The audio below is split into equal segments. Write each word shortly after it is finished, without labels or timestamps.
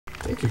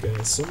Thank you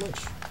guys so much.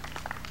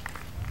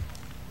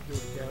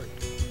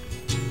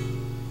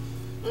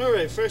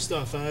 Alright, first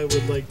off, I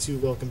would like to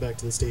welcome back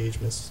to the stage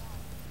Miss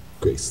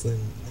Gracelyn.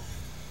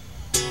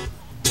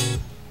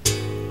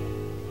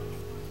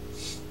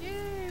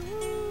 Yay,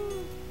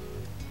 woo!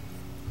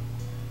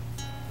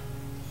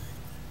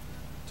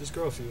 Just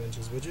grow a few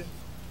inches, would you?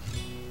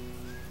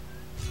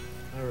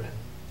 Alright.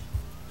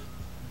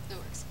 That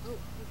works. Oh, okay.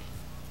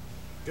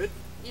 Good?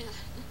 Yeah.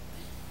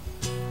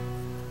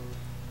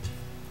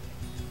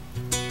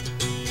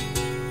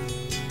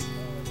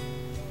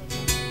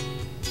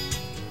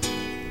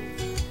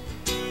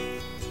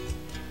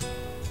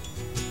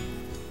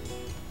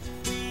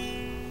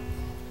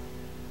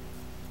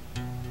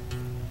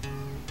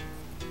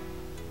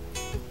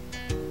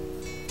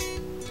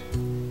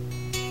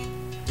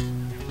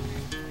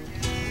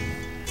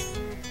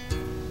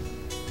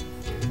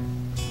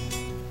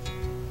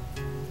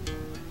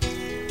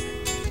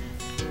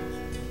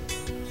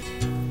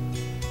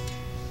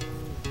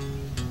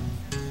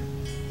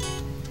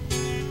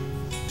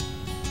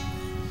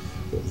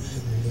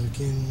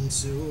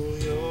 Into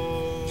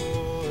your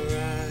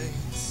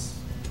eyes,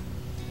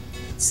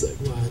 it's like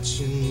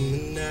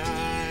watching the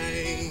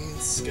night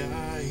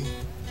sky,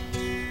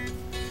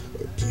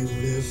 a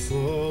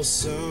beautiful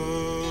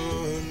sunrise.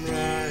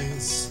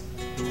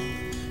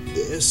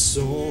 There's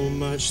so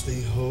much they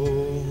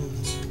hold,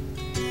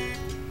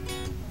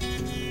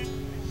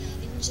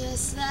 And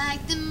just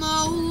like the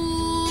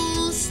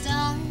most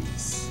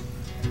stars,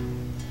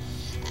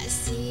 I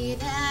see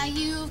that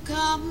you've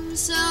come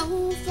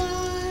so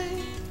far.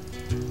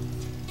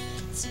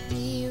 To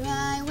be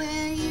right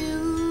where you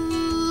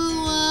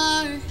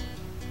are.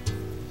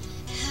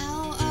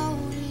 How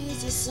old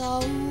is your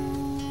soul?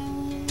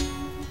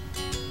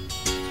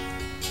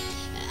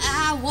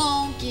 I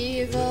won't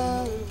give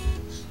up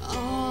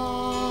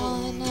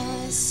on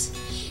us,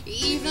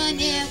 even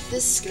if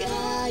the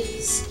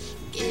skies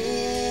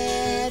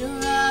get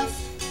rough.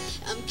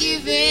 I'm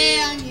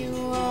giving you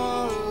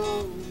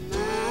all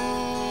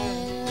my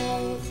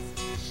love,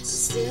 so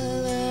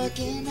still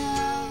looking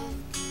up.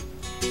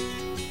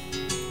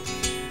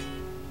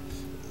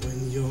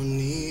 you're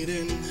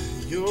needing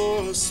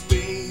your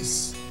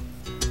space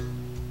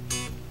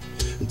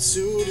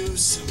to do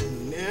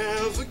some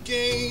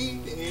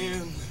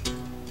navigating.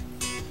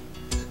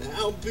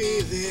 I'll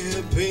be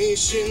there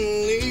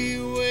patiently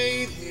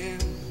waiting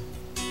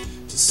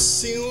to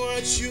see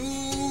what you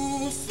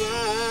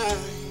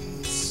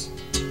find.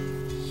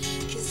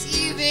 'Cause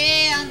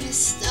even the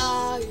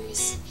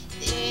stars,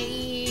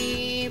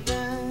 they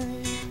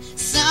burn.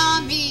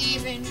 Some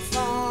even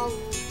fall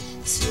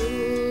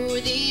to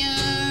the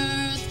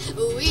earth.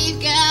 We've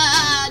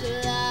got a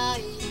lot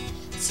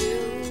to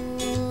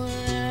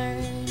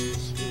learn.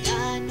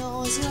 God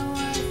knows we're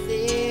worth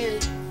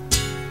it.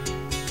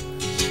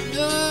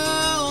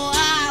 No,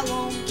 I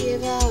won't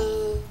give up.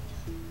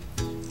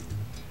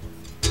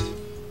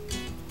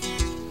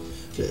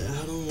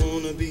 I don't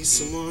wanna be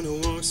someone who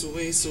walks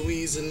away so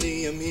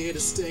easily. I'm here to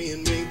stay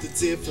and make the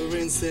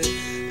difference that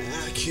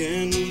I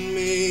can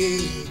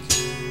make.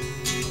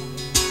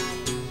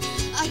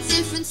 Our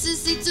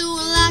differences, they do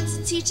a lot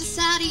to teach us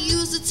how to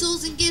use the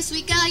tools and gifts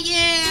we got.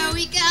 Yeah,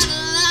 we got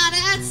a lot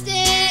at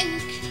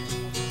stake.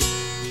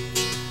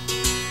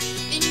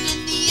 And in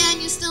the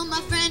end, you're still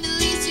my friend. At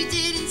least you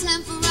did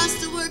intend for us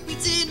to work. We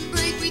didn't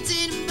break, we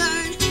didn't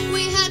burn.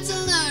 We had to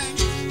learn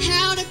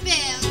how to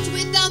bend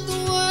without the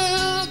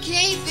world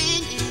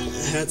caving in. I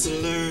had to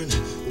learn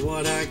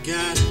what I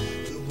got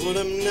and what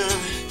I'm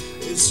not.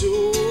 It's who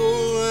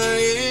I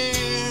am.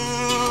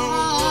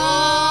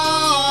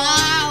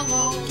 I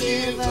won't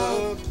give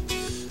up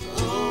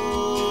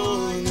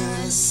on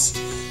us,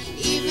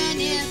 even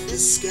if the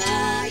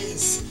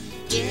skies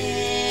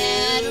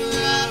get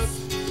rough.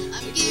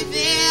 I'm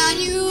giving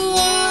you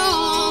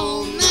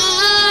all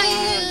my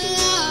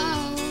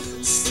love.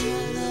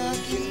 Still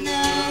looking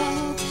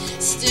up,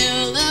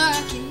 still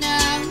looking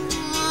up.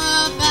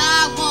 I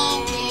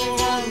won't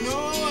give up No,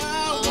 I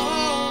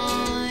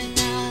won't on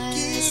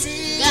us. give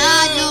it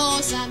God up.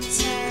 knows I'm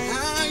tough. I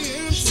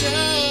am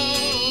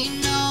tough. He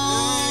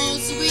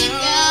knows we've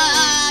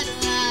got a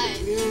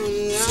life Your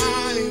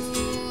life, to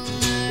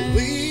learn.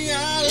 we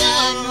are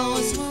God lost.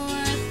 knows we're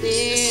worth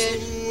it.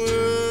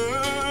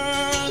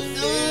 Worth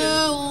it.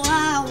 No, I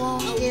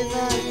won't give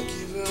up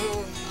Give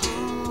up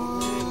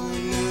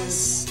on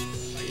us,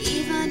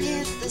 even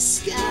if the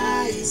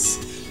skies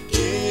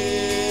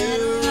get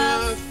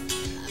rough.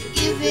 I'm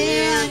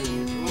giving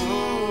you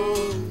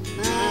all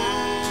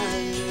my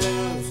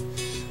love.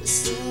 We're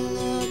still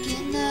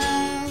looking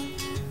up.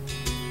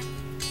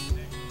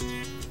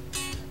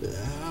 I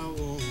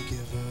won't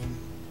give up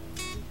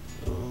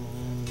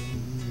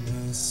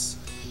on us.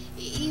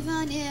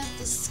 Even if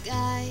the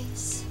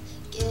skies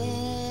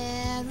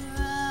get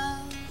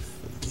rough.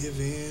 I'm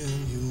giving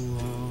you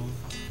all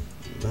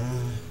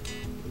my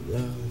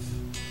love.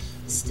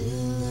 Still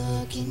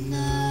looking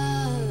up.